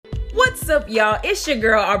What's up, y'all? It's your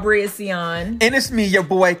girl, Aubria. And it's me, your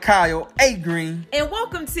boy, Kyle Aubria. And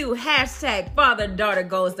welcome to #Father-Daughter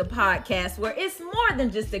Goals, the podcast, where it's more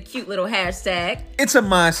than just a cute little hashtag. It's a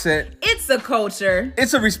mindset. It's a culture.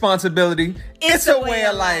 It's a responsibility. It's a way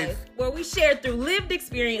of life. Where we share through lived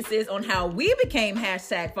experiences on how we became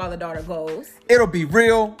 #Father-Daughter Goals. It'll be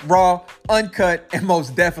real, raw, uncut, and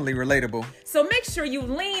most definitely relatable. So make sure you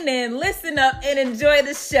lean in, listen up, and enjoy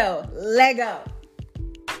the show. Let go.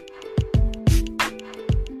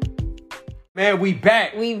 Man, we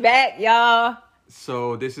back. We back, y'all.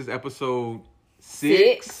 So this is episode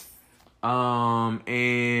 6.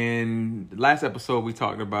 And last episode we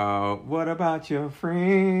talked about what about your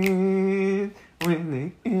friends when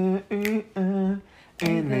they and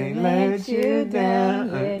they let you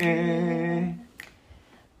down again.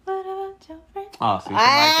 What about your friends? Oh, see,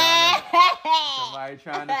 somebody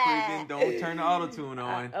trying to freaking don't turn the auto-tune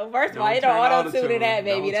on. First of all, you don't auto-tune in that,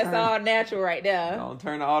 baby. That's all natural right there. Don't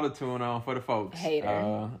turn the auto-tune on for the folks. Hater. You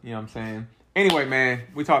know what I'm saying? Anyway, man,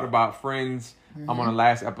 we talked about friends. On the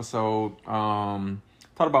last episode. Talked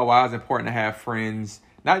about why it's important to have friends.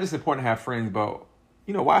 Not just important to have friends, but,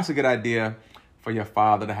 you know, why it's a good idea for your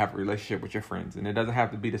father to have a relationship with your friends. And it doesn't have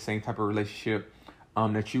to be the same type of relationship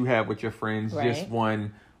that you have with your friends. Right. Just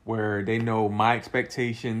one where they know my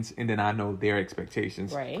expectations and then I know their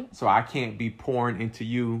expectations. Right. So I can't be pouring into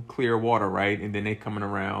you clear water, right? And then they coming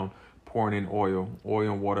around pouring in oil.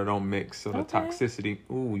 Oil and water don't mix. So the toxicity.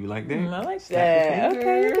 Ooh, you like that? I like that.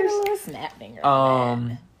 Okay, you get a little snap finger.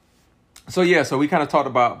 So we kind of talked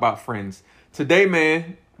about friends. Today,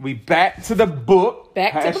 man, we back to the book.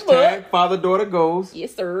 Back to the book. Father-Daughter Goals.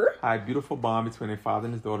 Yes, sir. A beautiful bond between a father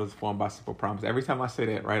and his daughter is formed by simple promise. Every time I say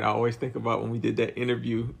that, right, I always think about when we did that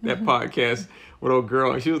interview, that podcast with old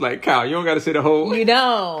girl, and she was like, Kyle, you don't got to say the whole... You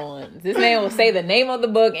don't. This man will say the name of the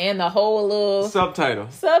book and the whole little... Subtitle.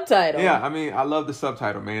 Yeah, I mean, I love the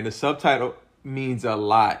subtitle, man. The subtitle means a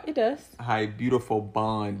lot. It does. How a beautiful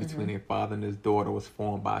bond between a father and his daughter was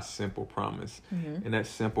formed by a simple promise. And that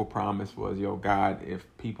simple promise was, yo, God, if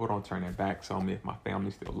people don't turn their backs on me, if my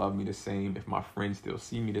family still love me the same, if my friends still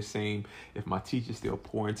see me the same, if my teachers still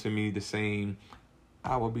pour into me the same,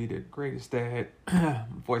 I will be the greatest dad.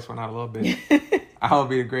 Voice went out a little bit. I will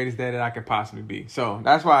be the greatest dad that I can possibly be. So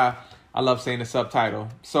that's why I love saying the subtitle.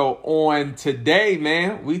 So on today,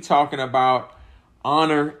 man, we talking about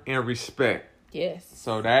honor and respect. Yes.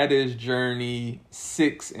 So that is journey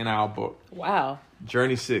 6 in our book. Wow.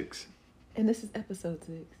 Journey 6. And this is episode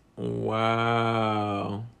 6.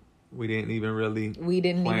 Wow. We didn't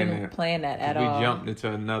even plan that at all. We jumped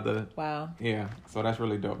into another. Wow. Yeah. So that's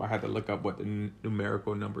really dope. I had to look up what the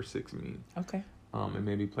numerical number 6 means. Okay. And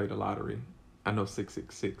maybe play the lottery. I know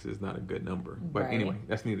 666 is not a good number. But anyway,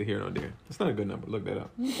 that's neither here nor there. It's not a good number. Look that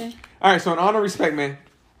up. Okay. All right. So in honor and respect, man.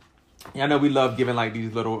 Yeah, I know we love giving like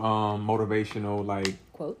these little motivational like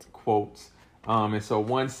quotes. And so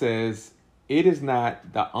one says, "It is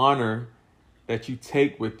not the honor that you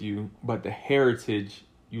take with you, but the heritage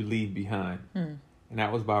you leave behind." And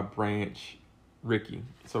that was by Branch Rickey.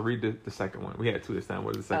 So read the second one. We had 2 this time.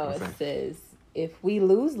 What does the second one say? It says, "If we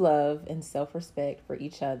lose love and self-respect for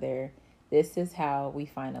each other, this is how we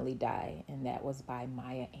finally die." And that was by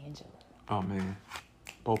Maya Angelou. Oh man.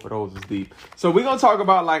 Both of those is deep. So we're going to talk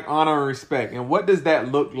about like honor and respect. And what does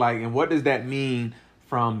that look like? And what does that mean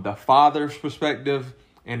from the father's perspective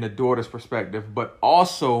and the daughter's perspective? But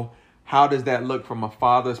also, how does that look from a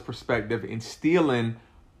father's perspective, instilling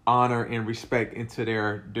honor and respect into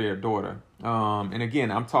their daughter? And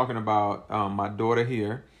again, I'm talking about my daughter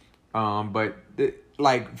here. But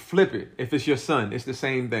like flip it. If it's your son, it's the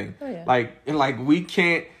same thing. Oh, yeah. Like we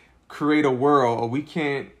can't create a world, or we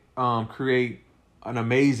can't create an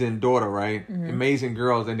amazing daughter, right? Amazing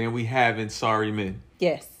girls, and then we having sorry men.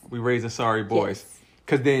 Yes. We raising sorry boys.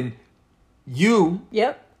 Because then you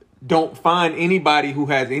don't find anybody who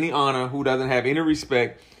has any honor, who doesn't have any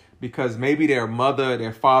respect, because maybe their mother,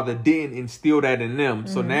 their father didn't instill that in them.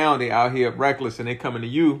 So now they out here reckless and they coming to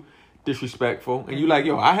you disrespectful. And you like,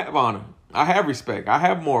 yo, I have honor. I have respect. I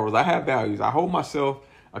have morals. I have values. I hold myself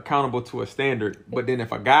accountable to a standard. But then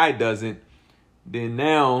if a guy doesn't, then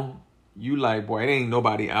now you like, boy, it ain't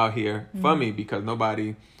nobody out here for me, because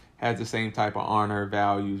nobody has the same type of honor,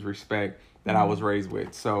 values, respect that I was raised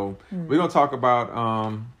with. So we're going to talk about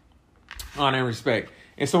honor and respect.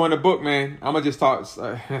 And so in the book, man, I'm going to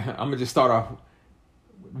just start off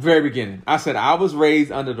very beginning. I said, I was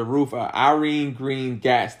raised under the roof of Irene Green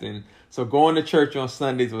Gaston. So going to church on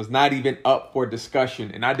Sundays was not even up for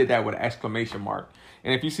discussion. And I did that with an exclamation mark.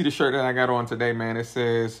 And if you see the shirt that I got on today, man, it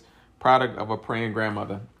says, product of a praying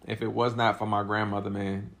grandmother. If it was not for my grandmother,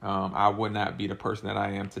 man, I would not be the person that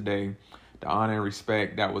I am today. The honor and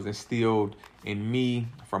respect that was instilled in me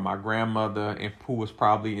from my grandmother, and who was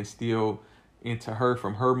probably instilled into her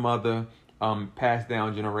from her mother, passed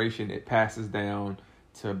down generation. It passes down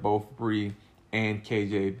to both Bree and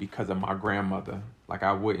KJ because of my grandmother. Like,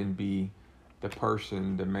 I wouldn't be the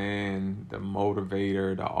person, the man, the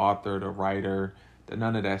motivator, the author, the writer,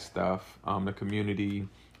 none of that stuff, the community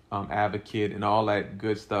advocate and all that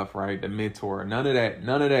good stuff, right? The mentor, none of that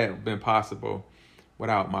would have been possible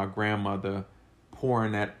without my grandmother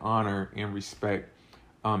pouring that honor and respect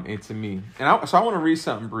into me. And so I want to read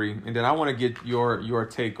something, Bree, and then I want to get your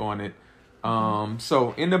take on it.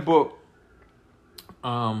 So in the book,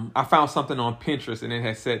 I found something on Pinterest, and it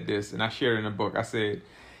had said this, and I shared it in the book. I said,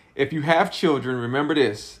 if you have children, remember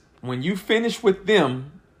this: when you finish with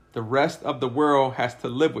them, the rest of the world has to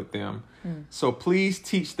live with them. So please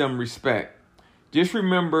teach them respect. Just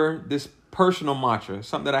remember this personal mantra,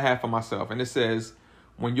 something that I have for myself. And it says,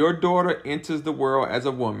 when your daughter enters the world as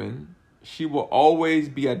a woman, she will always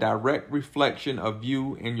be a direct reflection of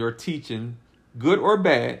you and your teaching, good or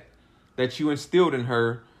bad, that you instilled in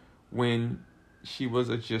her when she was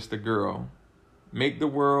just a girl. Make the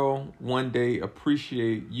world one day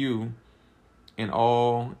appreciate you and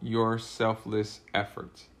all your selfless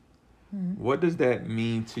efforts. What does that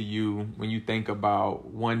mean to you when you think about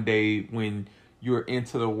one day when you're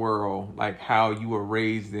into the world, like how you were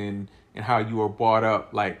raised in and how you were brought up,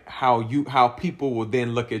 like how people will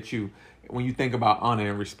then look at you when you think about honor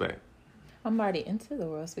and respect? I'm already into the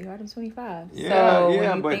world, sweetheart. I'm 25. Yeah, so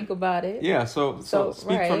yeah, when you think about it. Yeah, so speak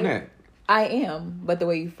right, from that. I am, but the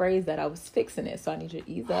way you phrased that, I was fixing it, so I need you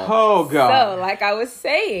to ease up. Oh, God. So, like I was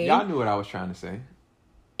saying. Y'all knew what I was trying to say.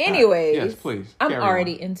 Anyways, yes, please. I'm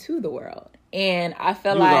already into the world. And I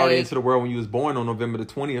feel like... You was already into the world when you was born on November the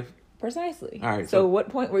 20th. Precisely. All right. So what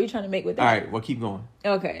point were you trying to make with that? All right, well, keep going.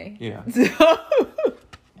 Okay. Yeah. So,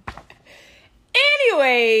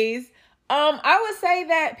 anyways, I would say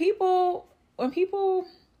that when people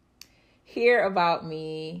hear about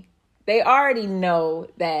me, they already know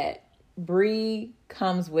that Bree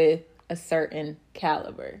comes with a certain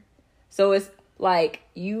caliber. So it's like,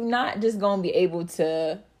 you not just gonna be able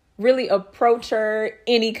to really approach her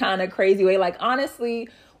any kind of crazy way. Like, honestly,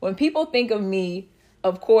 when people think of me,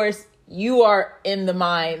 of course, you are in the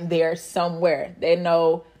mind there somewhere. They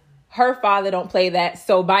know her father don't play that.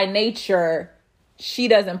 So by nature, she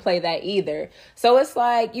doesn't play that either. So it's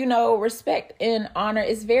like, respect and honor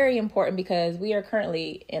is very important, because we are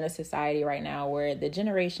currently in a society right now where the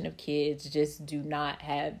generation of kids just do not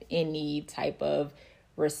have any type of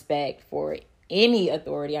respect for any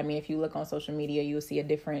authority. I mean, if you look on social media, you'll see a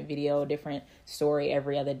different video, different story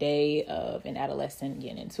every other day of an adolescent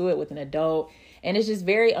getting into it with an adult. And it's just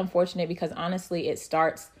very unfortunate, because honestly, it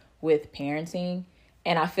starts with parenting.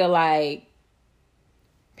 And I feel like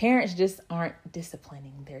parents just aren't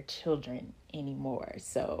disciplining their children anymore.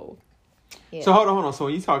 So, yeah. So hold on. So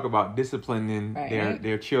when you talk about disciplining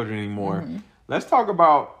their children anymore, let's talk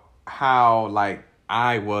about how, like,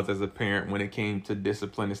 I was as a parent when it came to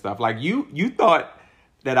discipline and stuff. Like, you thought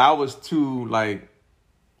that I was too, like,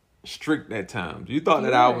 strict at times. You thought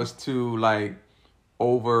that I was too, like,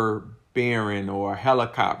 overbearing or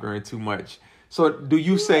helicoptering too much. So do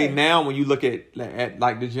you say now, when you look at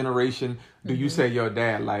like the generation, do you say, yo,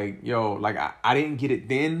 dad, like, yo, like I didn't get it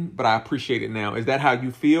then, but I appreciate it now? Is that how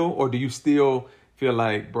you feel? Or do you still feel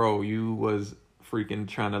like, bro, you was freaking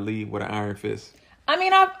trying to lead with an iron fist? I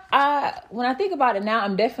mean, when I think about it now,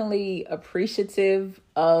 I'm definitely appreciative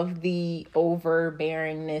of the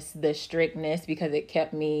overbearingness, the strictness, because it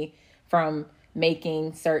kept me from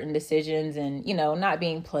making certain decisions and, not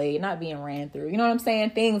being played, not being ran through, you know what I'm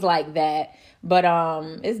saying? Things like that. But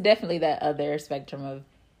it's definitely that other spectrum of,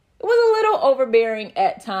 it was a little overbearing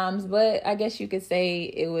at times, but I guess you could say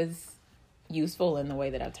it was useful in the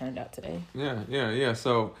way that I've turned out today. Yeah.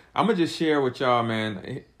 So I'm going to just share with y'all,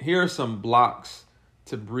 man. Here are some blocks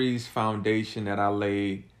to Bree's foundation that I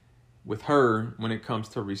laid with her when it comes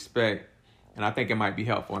to respect. And I think it might be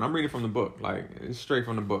helpful. And I'm reading from the book, like, it's straight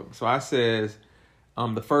from the book. So I says,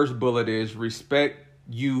 the first bullet is respect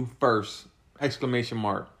you first, !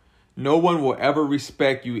 No one will ever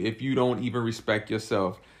respect you if you don't even respect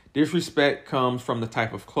yourself. This respect comes from the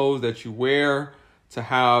type of clothes that you wear to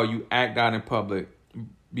how you act out in public.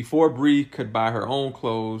 Before Bree could buy her own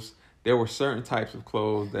clothes, there were certain types of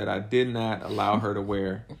clothes that I did not allow her to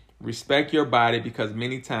wear. Respect your body, because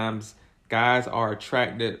many times guys are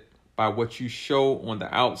attracted by what you show on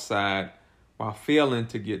the outside while failing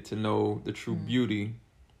to get to know the true beauty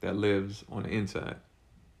that lives on the inside.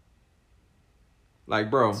 Like,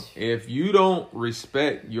 bro, if you don't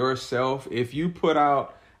respect yourself, if you put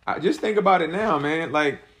out, just think about it now, man.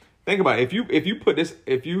 Like, think about it. If you put this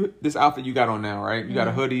outfit you got on now, right? You got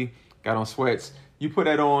a hoodie, got on sweats. You put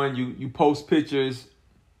that on, you post pictures,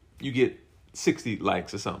 you get 60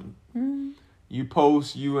 likes or something. You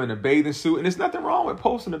post you in a bathing suit, and there's nothing wrong with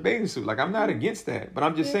posting a bathing suit. Like, I'm not against that, but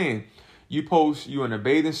I'm just saying, you post you in a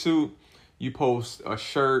bathing suit, you post a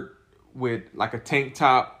shirt with like a tank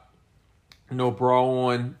top, no bra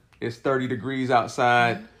on, it's 30 degrees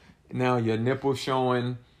outside, now your nipples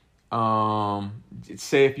showing.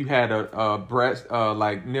 Say if you had a breast,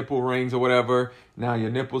 like nipple rings or whatever, now your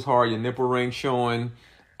nipples hard, your nipple ring showing.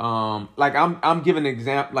 Like I'm giving an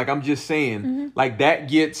example, like I'm just saying, like that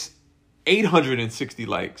gets 860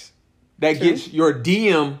 likes. That gets your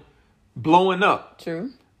DM blowing up.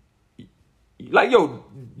 True. Like, yo,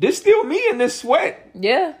 this still me in this sweat.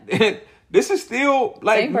 Yeah. This is still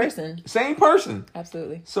like same person.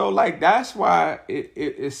 Absolutely. So like that's why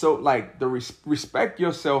it's so like the respect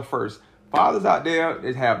yourself first. Fathers out there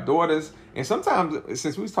that have daughters, and sometimes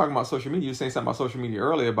since we was talking about social media, you were saying something about social media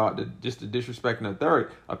earlier about the disrespecting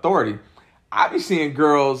authority. I be seeing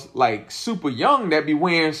girls like super young that be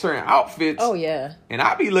wearing certain outfits. Oh yeah. And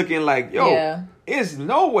I be looking like, yo, it's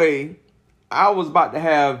no way I was about to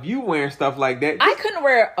have you wearing stuff like that. I couldn't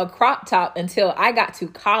wear a crop top until I got to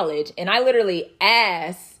college, and I literally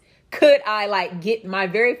asked, could I like get my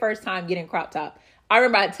very first time getting crop top? I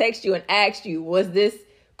remember I texted you and asked you, was this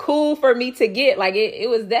cool for me to get? Like it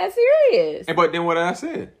was that serious. But then what I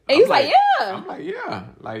said? And he's like, yeah. I'm like, yeah.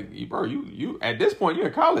 Like, bro, you at this point, you're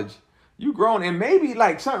in college. You grown, and maybe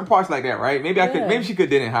like certain parts like that, right? Maybe maybe she could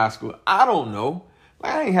did it in high school. I don't know.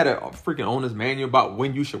 Like, I ain't had a freaking owner's manual about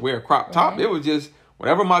when you should wear a crop top. It was just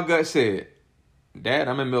whatever my gut said. Dad,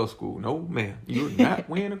 I'm in middle school. No, ma'am, you're not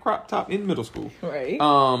wearing a crop top in middle school. Right.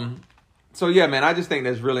 So yeah, man, I just think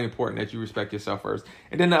that's really important that you respect yourself first.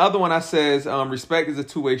 And then the other one I says, respect is a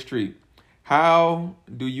two-way street. How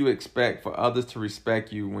do you expect for others to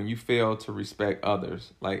respect you when you fail to respect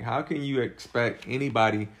others? Like, how can you expect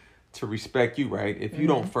anybody to respect you, right, if you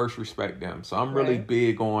don't first respect them? So I'm really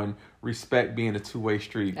big on respect being a two-way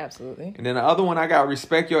street. Absolutely. And then the other one I got,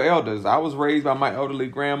 respect your elders. I was raised by my elderly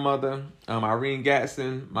grandmother, Irene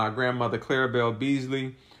Gatson, my grandmother Clarabelle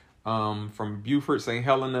Beasley, from Beaufort, St.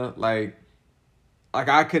 Helena. Like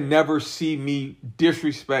I could never see me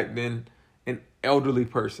disrespecting an elderly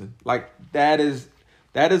person. Like that is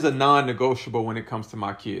a non-negotiable when it comes to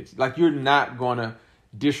my kids. Like, you're not gonna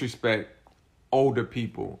disrespect older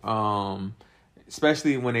people,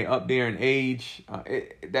 especially when they up there in age.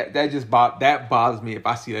 That bothers me if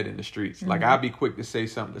I see that in the streets. Like, I'll be quick to say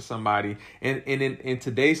something to somebody, and in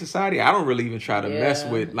today's society, I don't really even try to mess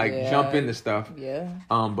with, like, jump into stuff. Yeah.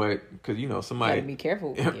 But because somebody gotta be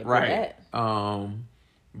careful. Right.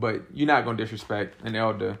 But you're not gonna disrespect an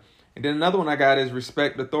elder. And then another one I got is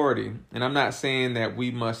respect authority. And I'm not saying that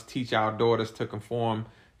we must teach our daughters to conform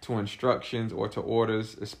to instructions or to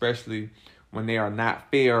orders, especially when they are not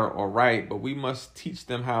fair or right, but we must teach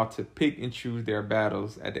them how to pick and choose their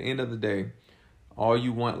battles. At the end of the day, all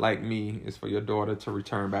you want, like me, is for your daughter to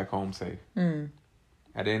return back home safe.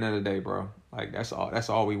 At the end of the day, bro, like that's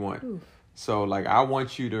all we want. Oof. So like, I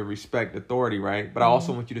want you to respect authority, right? But I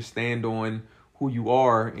also want you to stand on who you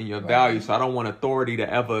are and your values. So I don't want authority to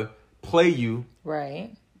ever play you.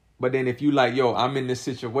 Right. But then if you like, yo, I'm in this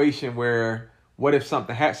situation where, what if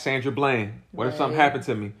something Sandra Bland, what if something happened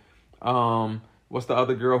to me? What's the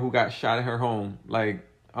other girl who got shot at her home? Like,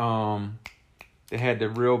 they had the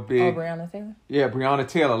real big. Oh, Breonna Taylor? Yeah, Breonna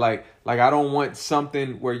Taylor. Like I don't want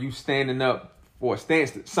something where you standing up for a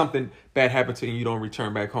stance, something bad happened to you and you don't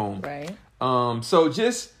return back home. Right. So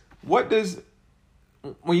just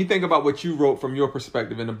when you think about what you wrote from your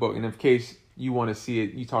perspective in the book, and in case you want to see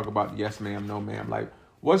it, you talk about yes ma'am, no ma'am. Like,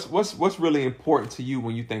 what's really important to you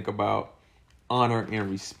when you think about honor and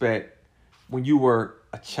respect when you were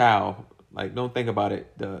a child? Like, don't think about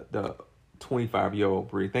it the 25-year-old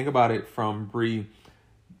Bree. Think about it from Bree,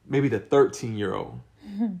 maybe the 13-year-old.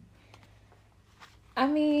 I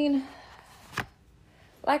mean,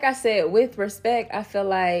 like I said, with respect, I feel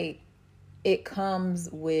like it comes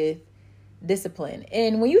with discipline.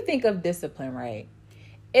 And when you think of discipline, right,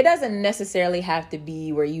 it doesn't necessarily have to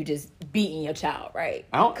be where you just beating your child, right?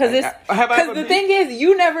 Because the thing is,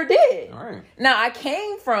 you never did. All right. Now, I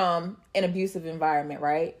came from an abusive environment,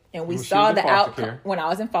 right? And we saw the outcome when I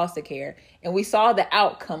was in foster care, and we saw the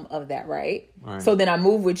outcome of that, right? So then I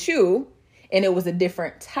moved with you, and it was a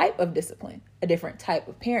different type of discipline, a different type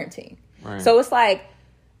of parenting. Right. So it's like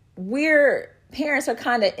parents are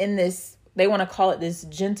kind of in this, they want to call it this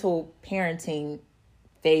gentle parenting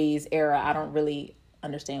phase era. I don't really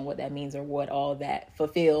understand what that means or what all that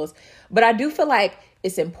fulfills. But I do feel like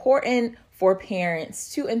it's important for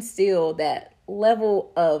parents to instill that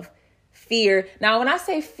level of fear. Now, when I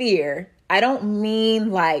say fear, I don't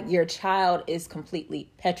mean like your child is completely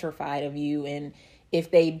petrified of you, and if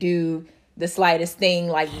they do the slightest thing,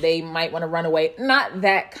 like they might want to run away. Not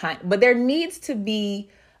that kind, but there needs to be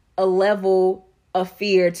a level of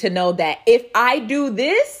fear to know that if I do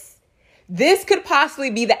this, this could possibly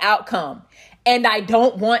be the outcome. And I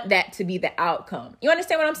don't want that to be the outcome. You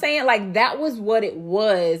understand what I'm saying? Like, that was what it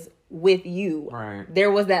was with you. Right.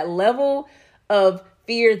 There was that level of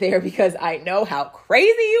fear there because I know how crazy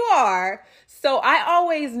you are. So I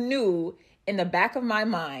always knew in the back of my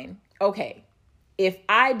mind, okay, if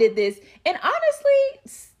I did this, and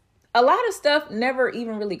honestly, a lot of stuff never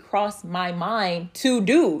even really crossed my mind to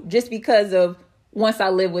do just because of once I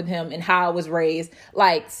lived with him and how I was raised,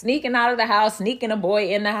 like sneaking out of the house, sneaking a boy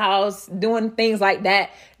in the house, doing things like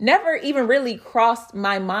that, never even really crossed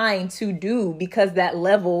my mind to do because that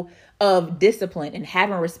level of discipline and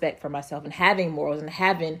having respect for myself and having morals and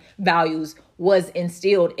having values was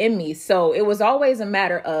instilled in me. So it was always a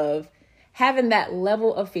matter of having that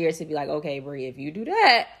level of fear to be like, okay, Brie, if you do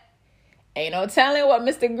that, ain't no telling what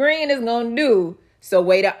Mr. Green is going to do. So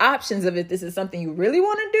weigh the options of if this is something you really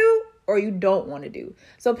want to do or you don't want to do.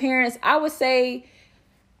 So parents, I would say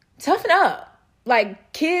toughen up.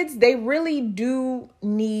 Like, kids, they really do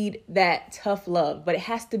need that tough love, but it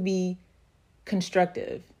has to be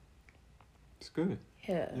constructive. It's good.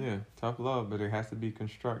 Yeah, tough love, but it has to be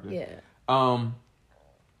constructive. Yeah.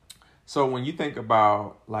 So when you think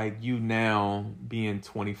about like you now being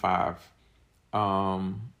 25,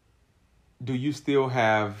 do you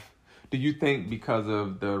think because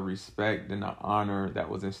of the respect and the honor that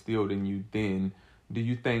was instilled in you then, do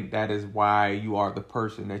you think that is why you are the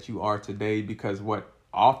person that you are today? Because what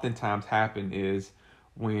oftentimes happen is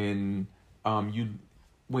when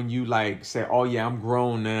you like say, oh yeah, I'm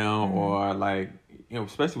grown now, mm-hmm. or like, you know,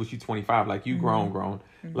 especially with you 25, like you mm-hmm. grown,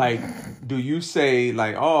 mm-hmm. like, do you say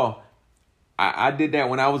like, oh, I did that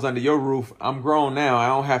when I was under your roof, I'm grown now, I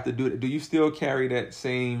don't have to do it. Do you still carry that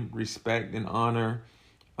same respect and honor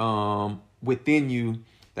within you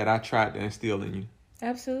that I tried to instill in you?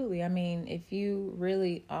 Absolutely. I mean, if you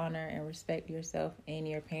really honor and respect yourself and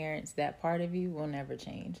your parents, that part of you will never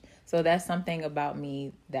change. So that's something about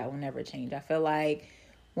me that will never change. I feel like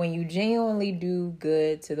when you genuinely do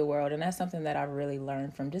good to the world, and that's something that I've really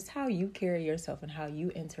learned from just how you carry yourself and how you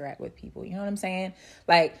interact with people. You know what I'm saying?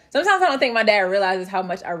 Like, sometimes I don't think my dad realizes how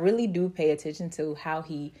much I really do pay attention to how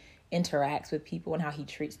he interacts with people and how he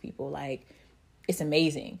treats people. Like, it's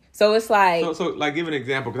amazing. So it's like, so like, give an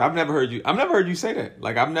example, because I've never heard you say that.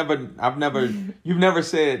 Like, I've never, you've never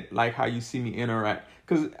said like how you see me interact.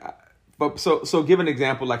 So give an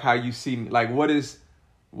example, like how you see me, like what is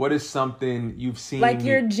something you've seen? Like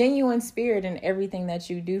your genuine spirit in everything that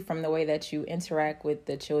you do, from the way that you interact with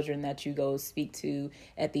the children that you go speak to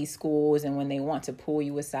at these schools, and when they want to pull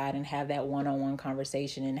you aside and have that one-on-one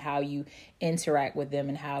conversation, and how you interact with them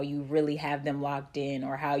and how you really have them locked in,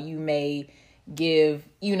 or how you may give,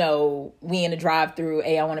 you know, we in a drive-through,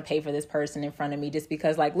 hey, I want to pay for this person in front of me, just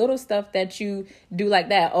because, like, little stuff that you do like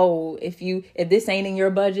that. Oh, if this ain't in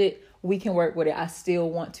your budget, we can work with it. I still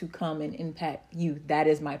want to come and impact you. That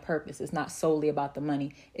is my purpose. It's not solely about the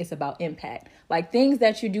money. It's about impact. Like, things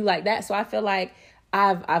that you do like that. So I feel like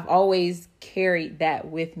I've always carried that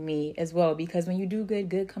with me as well, because when you do good,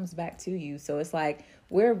 good comes back to you. So it's like,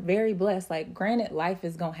 we're very blessed. Like, granted, life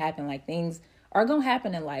is going to happen. Like, things are going to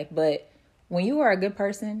happen in life. But when you are a good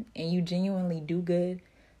person and you genuinely do good,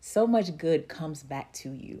 so much good comes back to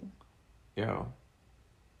you. Yo.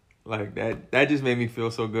 Like, that just made me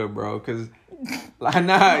feel so good, bro. Because, like,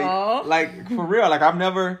 for real, like, I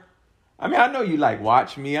know you, like,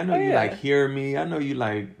 watch me. I know you, like, hear me. I know you,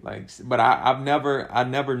 like, but I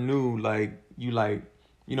never knew, like, you, like,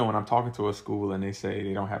 you know, when I'm talking to a school and they say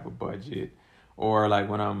they don't have a budget, or, like,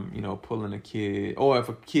 when I'm, you know, pulling a kid, or if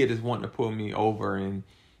a kid is wanting to pull me over and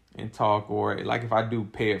talk, or, like, if I do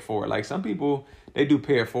pay it forward. Like, some people, they do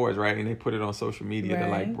pay it forwards, right? And they put it on social media to,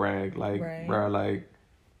 like, brag. Like, bro,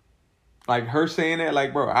 like her saying that,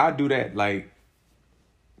 like, bro, I do that. Like,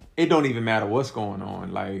 it don't even matter what's going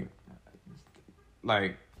on. Like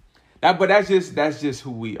that, but that's just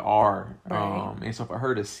who we are. Right. And so for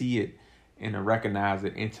her to see it and to recognize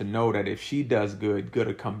it and to know that if she does good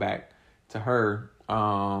will come back to her.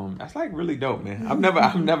 That's, like, really dope, man. I've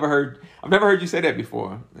never heard you say that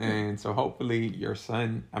before. And so hopefully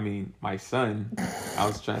my son, I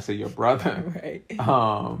was trying to say your brother. Right.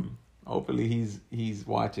 Hopefully he's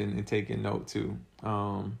watching and taking note too.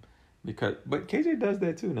 But KJ does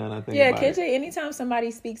that too. Now that I think Yeah, about KJ, it. anytime somebody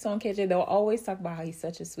speaks on KJ, they'll always talk about how he's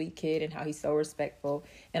such a sweet kid and how he's so respectful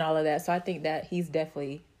and all of that. So I think that he's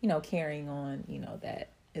definitely, carrying on, that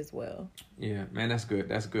as well. Yeah, man, that's good.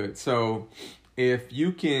 That's good. So if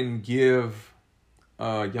you can give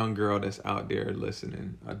a young girl that's out there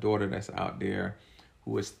listening, a daughter that's out there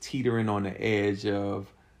who is teetering on the edge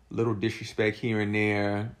of little disrespect here and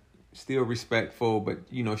there, still respectful, but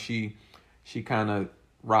she kind of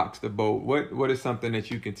rocks the boat. What is something that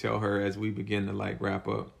you can tell her as we begin to wrap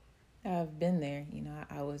up? I've been there.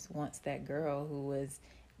 I was once that girl who was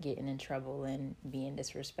getting in trouble and being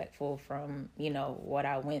disrespectful from, what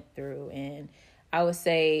I went through. And I would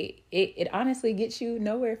say it honestly gets you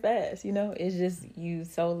nowhere fast. It's just you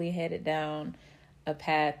solely headed down a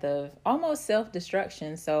path of almost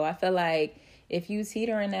self-destruction. So I feel like if you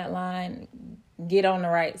teeter in that line, get on the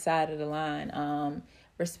right side of the line.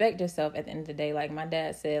 Respect yourself at the end of the day. Like my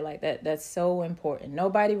dad said, that's so important.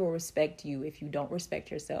 Nobody will respect you if you don't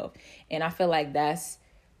respect yourself. And I feel like that's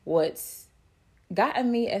what's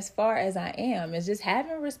gotten me as far as I am, is just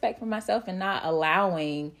having respect for myself and not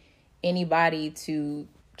allowing anybody to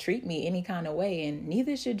treat me any kind of way. And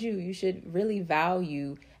neither should you. You should really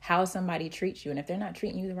value how somebody treats you. And if they're not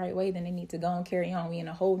treating you the right way, then they need to go and carry on. We in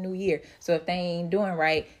a whole new year. So if they ain't doing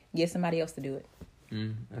right, get somebody else to do it.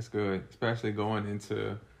 That's good. Especially going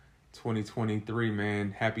into 2023,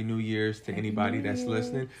 man. Happy New Year's to anybody that's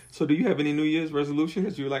listening. So do you have any New Year's resolutions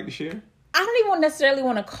that you would like to share? I don't even necessarily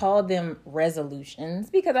want to call them resolutions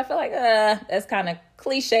because I feel like that's kind of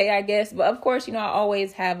cliche, I guess. But of course, I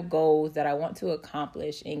always have goals that I want to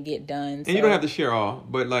accomplish and get done. And you don't have to share all,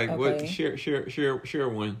 but okay. What share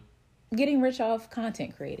one. Getting rich off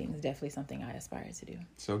content creating is definitely something I aspire to do.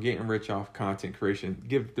 So getting rich off content creation.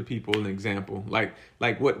 Give the people an example. Like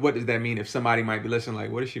what does that mean? If somebody might be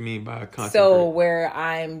listening, what does she mean by content creation? Where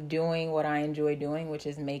I'm doing what I enjoy doing, which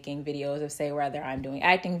is making videos of, say, whether I'm doing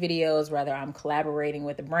acting videos, whether I'm collaborating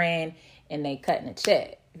with a brand and they cutting a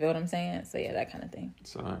check. You feel what I'm saying? So yeah, that kind of thing.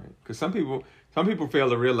 So, all right. Because some people fail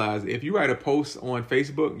to realize if you write a post on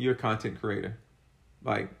Facebook, you're a content creator.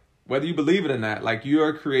 Whether you believe it or not, you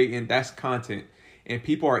are creating, that's content. And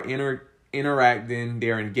people are interacting,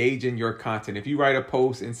 they're engaging your content. If you write a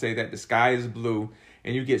post and say that the sky is blue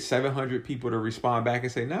and you get 700 people to respond back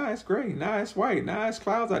and say, nah, it's gray, nah, it's white, nah, it's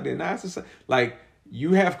clouds out there, nah, it's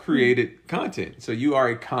you have created content. So you are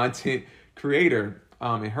a content creator.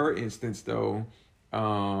 In her instance, though,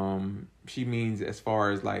 she means as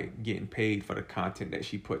far as getting paid for the content that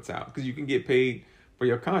she puts out, because you can get paid for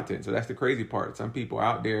your content. So that's the crazy part. Some people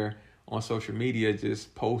out there on social media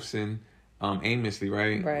just posting aimlessly,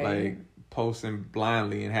 right? Posting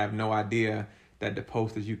blindly and have no idea that the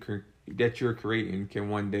post that you're creating can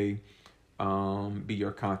one day be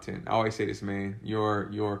your content. I always say this, man.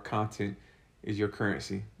 Your content is your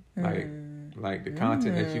currency. Like the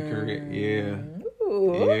content that you create. Yeah.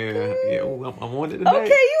 Ooh, okay. Yeah. Ooh, I'm on it tonight. Okay,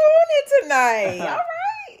 you on it tonight. All right.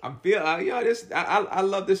 I'm feeling, I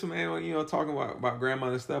love this, man. Talking about grandma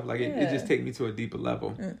and stuff. It just takes me to a deeper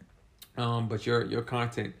level. But your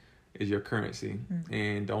content is your currency,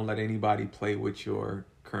 and don't let anybody play with your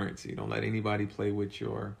currency. Don't let anybody play with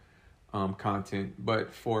your content.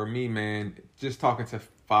 But for me, man, just talking to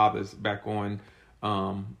fathers back on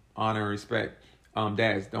honor and respect.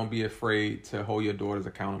 Dads, don't be afraid to hold your daughters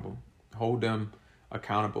accountable. Hold them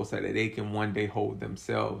accountable so that they can one day hold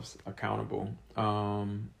themselves accountable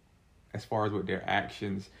as far as with their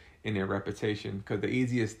actions and their reputation. Because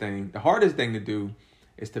the hardest thing to do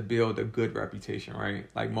is to build a good reputation, right?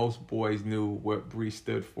 Most boys knew what Bree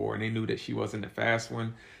stood for, and they knew that she wasn't the fast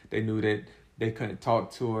one. They knew that they couldn't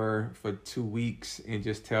talk to her for 2 weeks and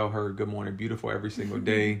just tell her good morning beautiful every single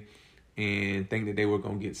day and think that they were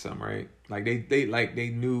going to get some, right?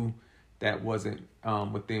 They knew that wasn't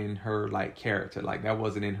within her character. That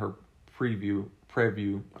wasn't in her preview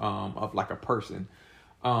of a person.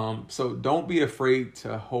 So don't be afraid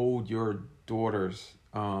to hold your daughters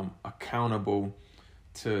accountable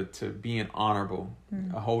to being honorable.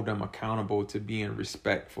 Hold them accountable to being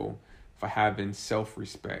respectful, for having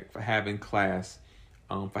self-respect, for having class,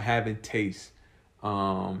 for having taste,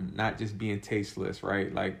 not just being tasteless,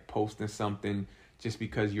 right? Posting something just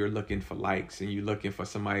because you're looking for likes and you're looking for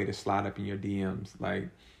somebody to slide up in your DMs.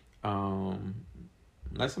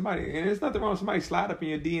 Let somebody, and there's nothing wrong with somebody slide up in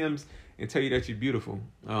your DMs and tell you that you're beautiful.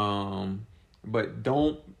 But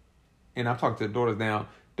don't, and I'm talking to the daughters now,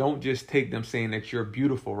 don't just take them saying that you're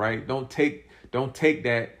beautiful, right? Don't take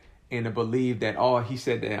that and to believe that, oh, he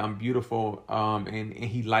said that I'm beautiful, and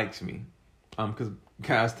he likes me. Because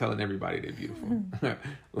God's telling everybody they're beautiful.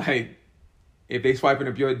 If they swiping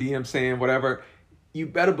up your DM saying whatever, you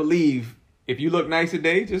better believe if you look nice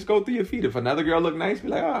today, just go through your feet. If another girl look nice, be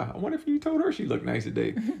like, I wonder if you told her she looked nice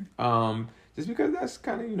today. Just because that's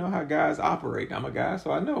kind of, how guys operate. I'm a guy,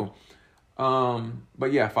 so I know.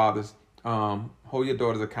 But yeah, fathers, hold your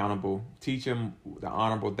daughters accountable. Teach them the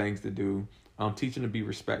honorable things to do. Teach them to be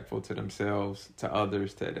respectful to themselves, to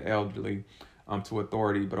others, to the elderly, to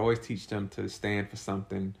authority. But always teach them to stand for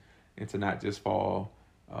something and to not just fall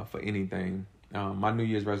for anything. My New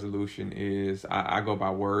Year's resolution is I go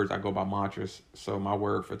by words. I go by mantras. So my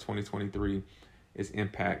word for 2023 is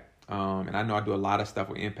impact. And I know I do a lot of stuff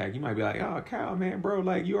with impact. You might be like, oh, Kyle, man, bro,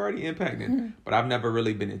 like you already impacting. Mm-hmm. But I've never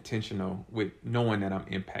really been intentional with knowing that I'm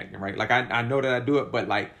impacting, right? Like I know that I do it, but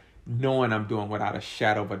like knowing I'm doing without a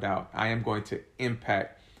shadow of a doubt. I am going to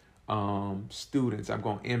impact students. I'm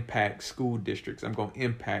going to impact school districts. I'm going to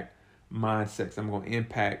impact mindsets. I'm going to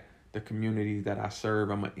impact the communities that I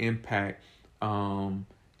serve. I'm going to impact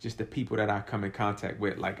just the people that I come in contact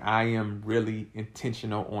with. Like I am really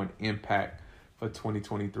intentional on impact for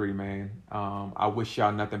 2023, man. I wish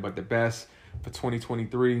y'all nothing but the best for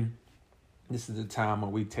 2023. This is the time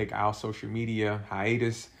when we take our social media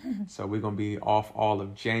hiatus. So we're going to be off all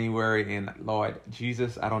of January. And Lord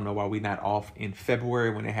Jesus, I don't know why we're not off in February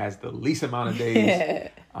when it has the least amount of days.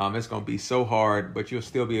 It's going to be so hard, but you'll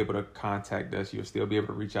still be able to contact us. You'll still be able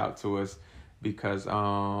to reach out to us because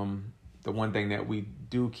the one thing that we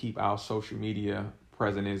do keep our social media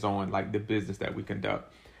present is on like the business that we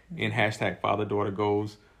conduct. And hashtag Father Daughter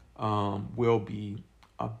Goals will be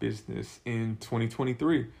a business in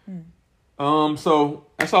 2023. So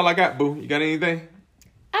that's all I got, boo. You got anything?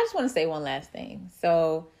 I just want to say one last thing.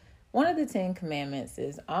 So one of the 10 commandments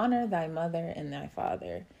is honor thy mother and thy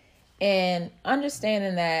father. And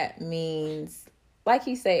understanding that means, like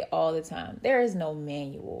you say all the time, there is no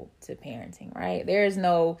manual to parenting, right? There is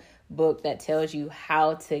no book that tells you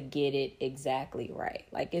how to get it exactly right.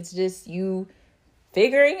 Like it's just you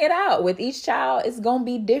figuring it out. With each child, it's going to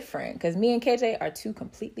be different because me and KJ are two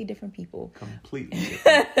completely different people. Completely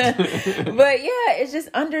different. But yeah, it's just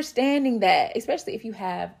understanding that, especially if you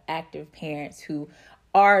have active parents who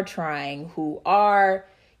are trying,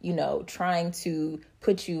 trying to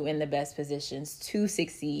put you in the best positions to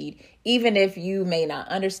succeed, even if you may not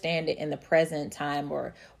understand it in the present time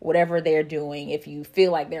or whatever they're doing. If you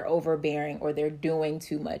feel like they're overbearing or they're doing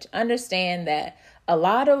too much, understand that a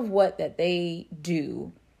lot of what that they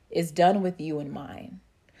do is done with you in mind.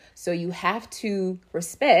 So you have to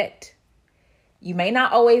respect. You may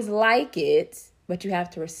not always like it, but you have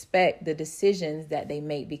to respect the decisions that they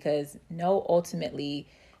make because know ultimately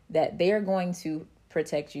that they're going to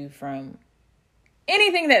protect you from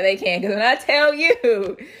anything that they can. Because when I tell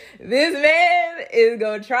you, this man is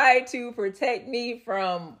going to try to protect me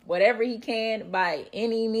from whatever he can by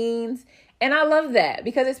any means. And I love that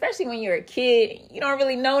because especially when you're a kid, you don't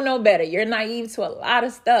really know no better. You're naive to a lot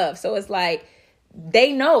of stuff. So it's like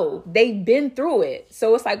they know, they've been through it.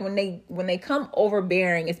 So it's like when they come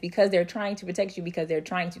overbearing, it's because they're trying to protect you because they're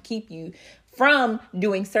trying to keep you from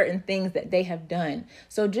doing certain things that they have done.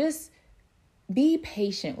 So just be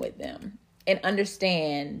patient with them and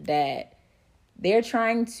understand that they're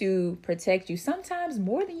trying to protect you sometimes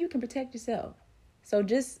more than you can protect yourself. So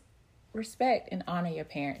just respect and honor your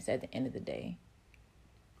parents at the end of the day.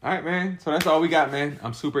 All right, man. So that's all we got, man.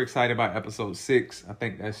 I'm super excited about episode 6. I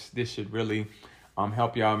think this should really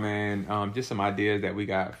help y'all, man. Just some ideas that we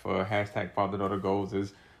got for hashtag Father Daughter Goals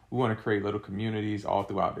is we want to create little communities all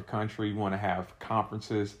throughout the country. We want to have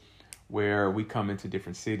conferences where we come into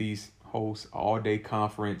different cities, host all-day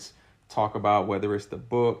conference, talk about whether it's the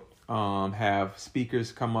book, have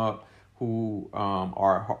speakers come up who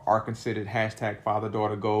are considered hashtag Father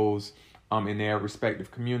Daughter Goals in their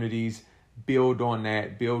respective communities. Build on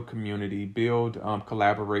that, build community, build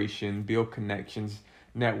collaboration, build connections,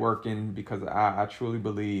 networking, because I truly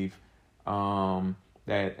believe that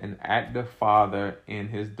an active father in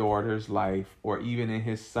his daughter's life or even in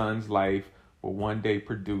his son's life will one day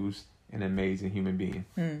produce an amazing human being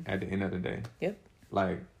at the end of the day. Yep.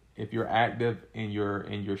 Like if you're active and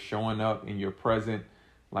you're showing up and you're present,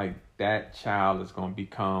 like that child is going to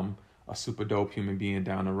become a super dope human being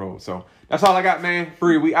down the road. So that's all I got, man.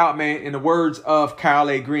 Bree, we out, man. In the words of Kyle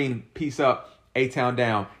A. Green, peace up, A-Town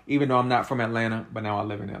down. Even though I'm not from Atlanta, but now I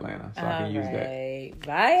live in Atlanta, so I can use that.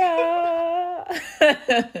 Bye, y'all.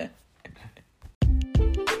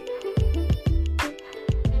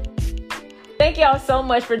 Thank y'all so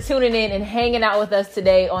much for tuning in and hanging out with us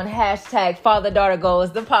today on hashtag Father Daughter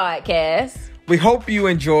Goals, the podcast. We hope you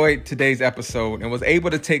enjoyed today's episode and was able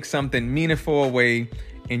to take something meaningful away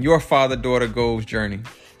in your father-daughter goals journey.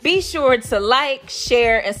 Be sure to like,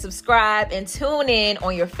 share, and subscribe, and tune in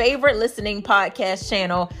on your favorite listening podcast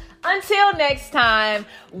channel. Until next time,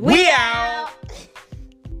 we out.